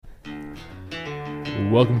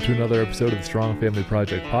Welcome to another episode of the Strong Family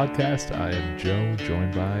Project podcast. I am Joe,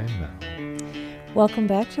 joined by Mel. Welcome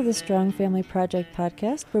back to the Strong Family Project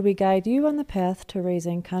podcast, where we guide you on the path to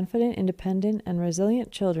raising confident, independent, and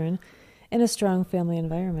resilient children in a strong family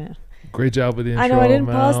environment. Great job with the intro, I know, I didn't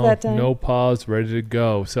Mel. pause that time. No pause, ready to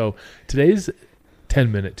go. So today's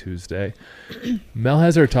 10-minute Tuesday. Mel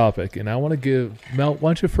has our topic, and I want to give... Mel, why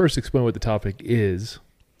don't you first explain what the topic is?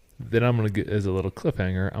 Then I'm going to get, as a little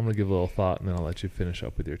cliffhanger, I'm going to give a little thought, and then I'll let you finish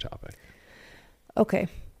up with your topic. Okay,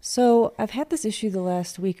 so I've had this issue the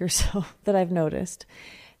last week or so that I've noticed.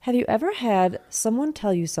 Have you ever had someone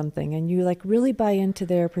tell you something and you really buy into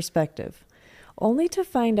their perspective, only to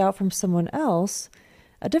find out from someone else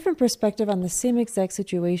a different perspective on the same exact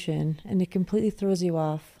situation, and it completely throws you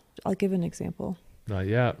off? I'll give an example. Not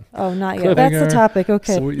yet. Oh, not yet. That's the topic.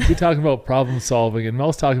 Okay. So we'll be talking about problem solving, and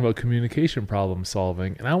Mel's talking about communication problem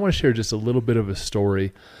solving. And I want to share just a little bit of a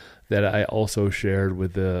story that I also shared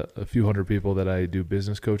with a few hundred people that I do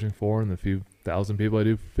business coaching for, and the few thousand people I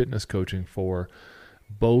do fitness coaching for.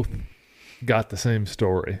 Both got the same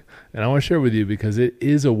story. And I want to share with you because it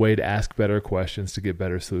is a way to ask better questions to get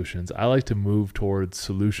better solutions. I like to move towards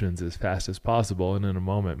solutions as fast as possible. And in a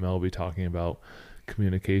moment, Mel will be talking about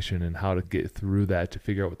communication and how to get through that to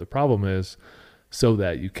figure out what the problem is so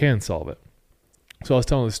that you can solve it. So I was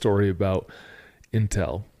telling the story about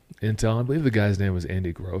Intel. Intel, I believe the guy's name was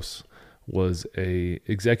Andy Gross, was a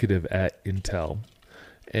executive at Intel,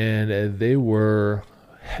 and they were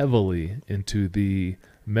heavily into the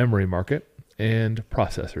memory market and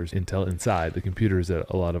processors, Intel inside the computers that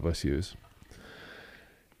a lot of us use.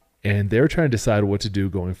 And they were trying to decide what to do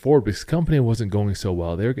going forward because the company wasn't going so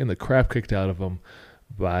well. They were getting the crap kicked out of them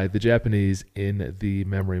by the Japanese in the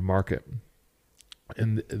memory market.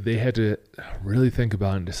 And they had to really think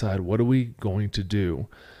about and decide, what are we going to do?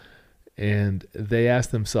 And they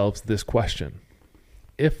asked themselves this question.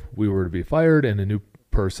 If we were to be fired and a new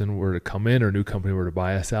person were to come in or a new company were to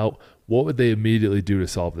buy us out, what would they immediately do to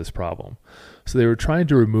solve this problem? So they were trying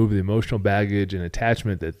to remove the emotional baggage and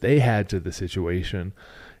attachment that they had to the situation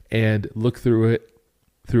and look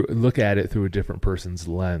at it through a different person's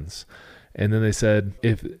lens. And then they said,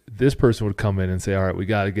 if this person would come in and say, all right, we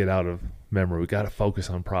got to get out of memory, we got to focus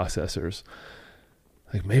on processors,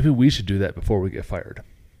 maybe we should do that before we get fired.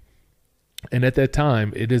 And at that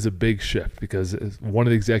time, it is a big shift because one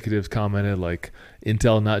of the executives commented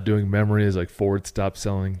Intel not doing memory is like Ford stopped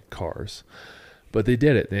selling cars. But they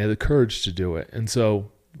did it. They had the courage to do it. And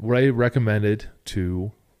so what I recommended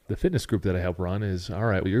to the fitness group that I help run is, all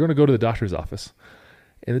right, well, you're going to go to the doctor's office.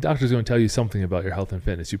 And the doctor's going to tell you something about your health and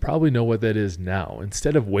fitness. You probably know what that is now.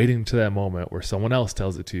 Instead of waiting to that moment where someone else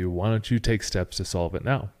tells it to you, why don't you take steps to solve it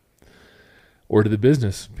now? Or to the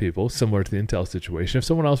business people, similar to the Intel situation, if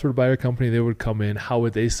someone else were to buy your company, they would come in. How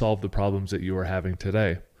would they solve the problems that you are having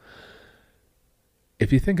today?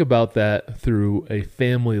 If you think about that through a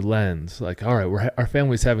family lens, all right, our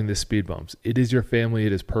family's having this speed bumps. It is your family.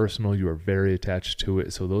 It is personal. You are very attached to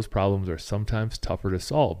it. So those problems are sometimes tougher to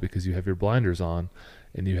solve because you have your blinders on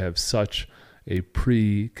and you have such a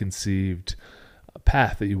preconceived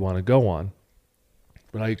path that you want to go on.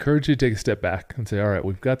 But I encourage you to take a step back and say, all right,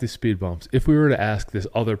 we've got these speed bumps. If we were to ask this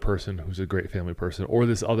other person who's a great family person, or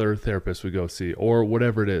this other therapist we go see, or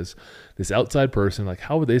whatever it is, this outside person,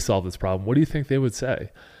 how would they solve this problem? What do you think they would say?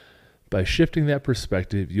 By shifting that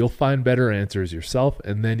perspective, you'll find better answers yourself,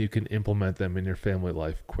 and then you can implement them in your family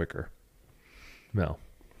life quicker. Mel.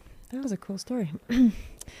 That was a cool story.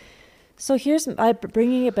 So I'm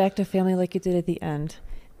bringing it back to family like you did at the end.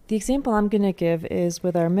 The example I'm going to give is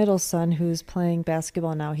with our middle son who's playing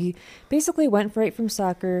basketball now. He basically went right from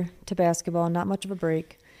soccer to basketball, not much of a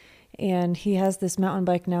break. And he has this mountain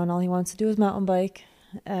bike now, and all he wants to do is mountain bike.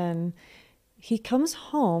 And he comes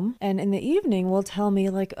home, and in the evening will tell me,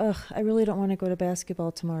 I really don't want to go to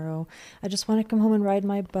basketball tomorrow. I just want to come home and ride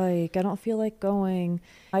my bike. I don't feel like going.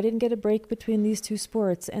 I didn't get a break between these two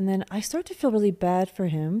sports. And then I start to feel really bad for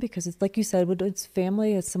him because it's like you said, when it's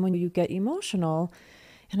family, it's someone you get emotional.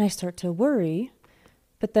 And I start to worry,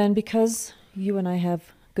 but then because you and I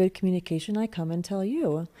have good communication, I come and tell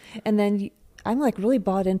you. And then I'm really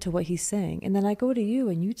bought into what he's saying. And then I go to you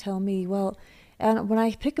and you tell me, well, and when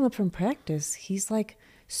I pick him up from practice, he's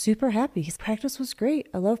super happy. His practice was great.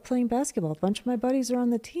 I love playing basketball. A bunch of my buddies are on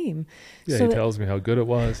the team. Yeah, so he tells me how good it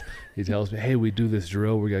was. He tells me, hey, we do this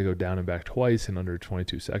drill. We got to go down and back twice in under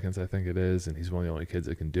 22 seconds, I think it is. And he's one of the only kids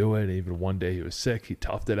that can do it. And even one day he was sick. He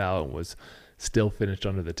toughed it out and was still finished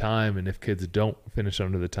under the time. And if kids don't finish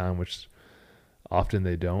under the time, which often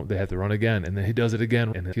they don't, they have to run again. And then he does it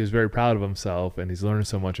again. And he was very proud of himself. And he's learned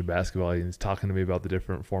so much in basketball. He's talking to me about the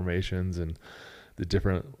different formations and the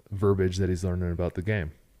different verbiage that he's learning about the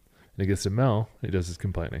game. And he gets to Mel, he does his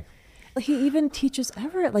complaining. He even teaches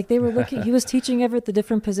Everett. Like, they were looking, he was teaching Everett the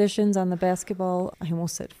different positions on the basketball. I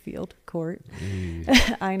almost said field, court.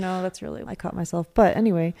 I know, that's really, I caught myself. But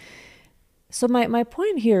anyway, so my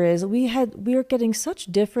point here is we are getting such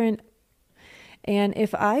different. And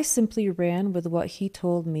if I simply ran with what he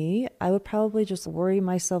told me, I would probably just worry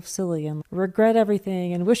myself silly and regret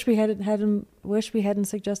everything and wish we hadn't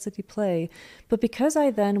suggested he play. But because I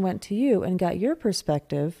then went to you and got your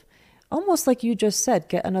perspective, almost like you just said,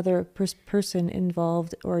 get another person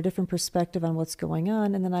involved or a different perspective on what's going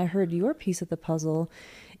on, and then I heard your piece of the puzzle,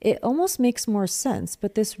 it almost makes more sense.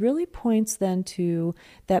 But this really points then to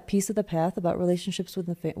that piece of the path about relationships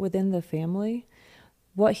within the family.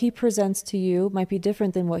 What he presents to you might be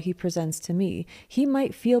different than what he presents to me. He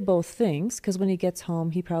might feel both things, because when he gets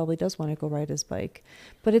home, he probably does want to go ride his bike.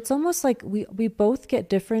 But it's almost like we both get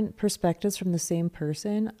different perspectives from the same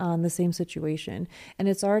person on the same situation. And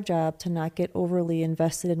it's our job to not get overly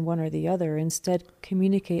invested in one or the other. Instead,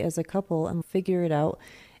 communicate as a couple and figure it out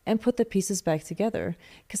and put the pieces back together.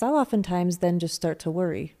 Because I'll oftentimes then just start to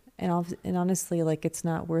worry. And honestly, like, it's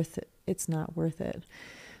not worth it. It's not worth it.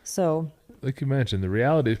 So, like you mentioned, the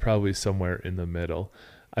reality is probably somewhere in the middle.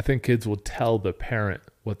 I think kids will tell the parent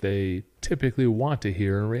what they typically want to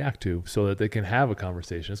hear and react to so that they can have a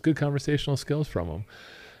conversation. It's good conversational skills from them.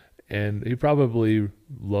 And he probably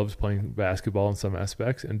loves playing basketball in some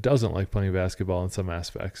aspects and doesn't like playing basketball in some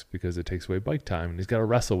aspects because it takes away bike time. And he's got to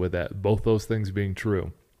wrestle with that, both those things being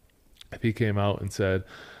true. If he came out and said,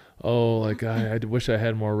 oh, like, I wish I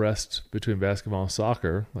had more rest between basketball and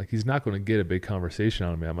soccer, like, he's not going to get a big conversation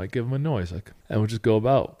out of me. I might give him a noise, like, and we'll just go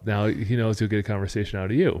about. Now, he knows he'll get a conversation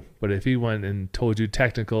out of you. But if he went and told you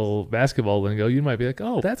technical basketball lingo, you might be like,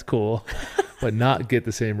 oh, that's cool, but not get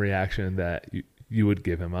the same reaction that you would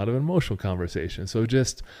give him out of an emotional conversation. So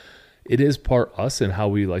just, it is part us and how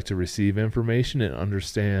we like to receive information and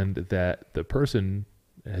understand that the person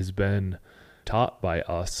has been taught by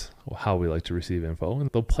us how we like to receive info,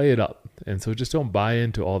 and they'll play it up. And so just don't buy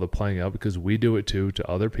into all the playing up, because we do it too to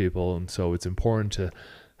other people. And so it's important to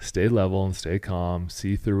stay level and stay calm,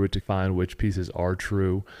 see through it to find which pieces are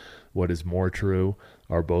true, what is more true,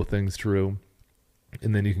 are both things true,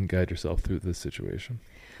 and then you can guide yourself through this situation.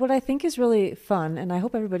 What I think is really fun, and I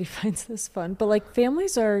hope everybody finds this fun, but like,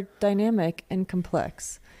 families are dynamic and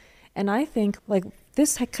complex. And I think, like,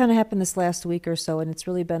 this kind of happened this last week or so, and it's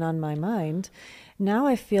really been on my mind. Now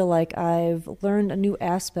I feel like I've learned a new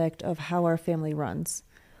aspect of how our family runs.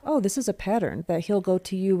 Oh, this is a pattern that he'll go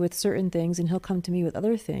to you with certain things and he'll come to me with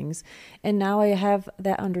other things. And now I have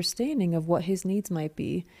that understanding of what his needs might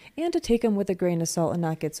be, and to take them with a grain of salt and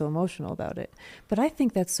not get so emotional about it. But I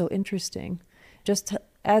think that's so interesting.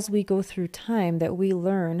 As we go through time, that we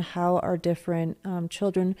learn how our different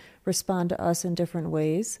children respond to us in different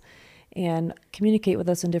ways and communicate with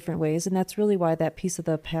us in different ways. And that's really why that piece of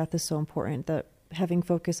the path is so important, that having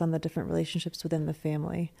focus on the different relationships within the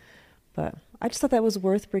family. But I just thought that was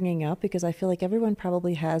worth bringing up, because I feel like everyone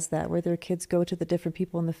probably has that, where their kids go to the different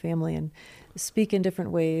people in the family and speak in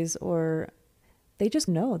different ways, or they just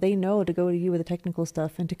know. They know to go to you with the technical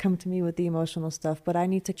stuff and to come to me with the emotional stuff. But I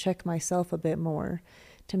need to check myself a bit more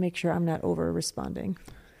to make sure I'm not over responding.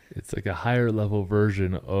 It's like a higher level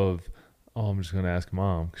version of, oh, I'm just going to ask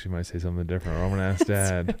mom because she might say something different, or I'm going to ask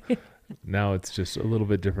dad. Now it's just a little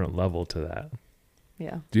bit different level to that.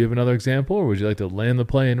 Yeah. Do you have another example, or would you like to land the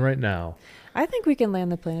plane right now? I think we can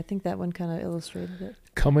land the plane. I think that one kind of illustrated it.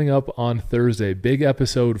 Coming up on Thursday, big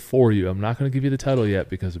episode for you. I'm not going to give you the title yet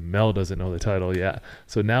because Mel doesn't know the title yet.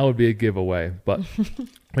 So now would be a giveaway. But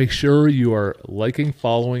make sure you are liking,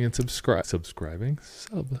 following, and subscribing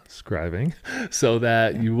so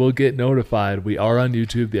that you will get notified. We are on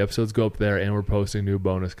YouTube. The episodes go up there, and we're posting new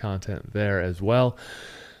bonus content there as well.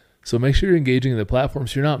 So make sure you're engaging in the platform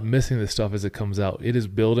so you're not missing this stuff as it comes out. It is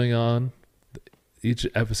building on, each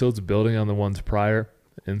episode's building on the ones prior.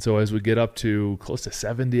 And so as we get up to close to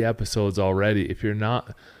 70 episodes already, if you're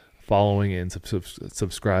not following and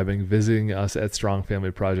subscribing, visiting us at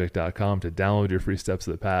strongfamilyproject.com to download your free steps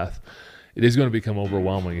of the path, it is going to become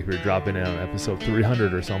overwhelming if you're dropping in on episode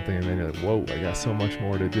 300 or something and then you're like, whoa, I got so much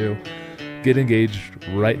more to do. Get engaged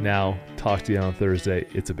right now. Talk to you on Thursday.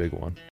 It's a big one.